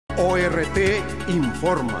ORT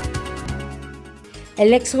informa.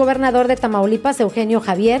 El exgobernador de Tamaulipas, Eugenio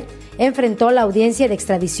Javier, enfrentó la audiencia de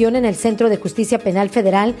extradición en el Centro de Justicia Penal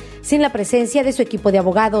Federal sin la presencia de su equipo de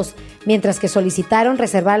abogados, mientras que solicitaron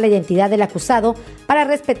reservar la identidad del acusado para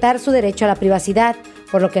respetar su derecho a la privacidad,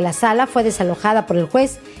 por lo que la sala fue desalojada por el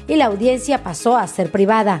juez y la audiencia pasó a ser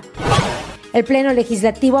privada. El Pleno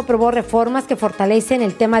Legislativo aprobó reformas que fortalecen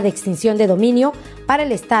el tema de extinción de dominio para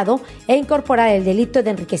el Estado e incorporar el delito de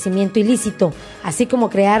enriquecimiento ilícito, así como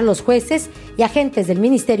crear los jueces y agentes del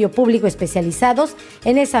Ministerio Público especializados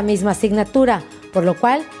en esa misma asignatura, por lo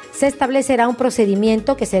cual se establecerá un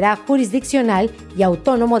procedimiento que será jurisdiccional y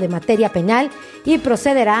autónomo de materia penal y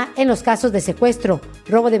procederá en los casos de secuestro,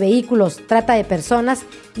 robo de vehículos, trata de personas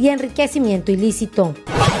y enriquecimiento ilícito.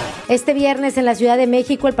 Este viernes en la Ciudad de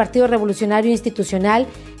México, el Partido Revolucionario Institucional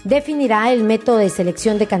definirá el método de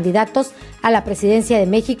selección de candidatos a la presidencia de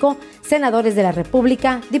México, senadores de la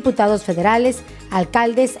República, diputados federales,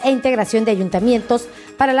 alcaldes e integración de ayuntamientos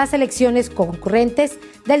para las elecciones concurrentes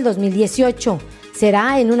del 2018.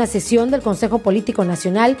 Será en una sesión del Consejo Político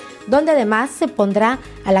Nacional, donde además se pondrá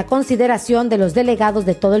a la consideración de los delegados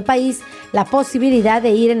de todo el país la posibilidad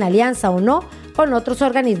de ir en alianza o no con otros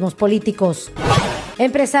organismos políticos.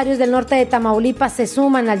 Empresarios del norte de Tamaulipas se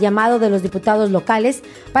suman al llamado de los diputados locales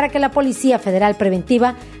para que la Policía Federal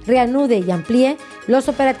Preventiva reanude y amplíe los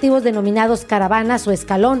operativos denominados caravanas o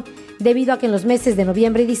escalón, debido a que en los meses de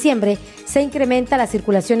noviembre y diciembre se incrementa la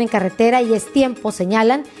circulación en carretera y es tiempo,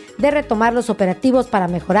 señalan, de retomar los operativos para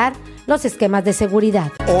mejorar los esquemas de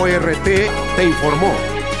seguridad. ORT te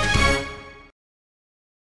informó.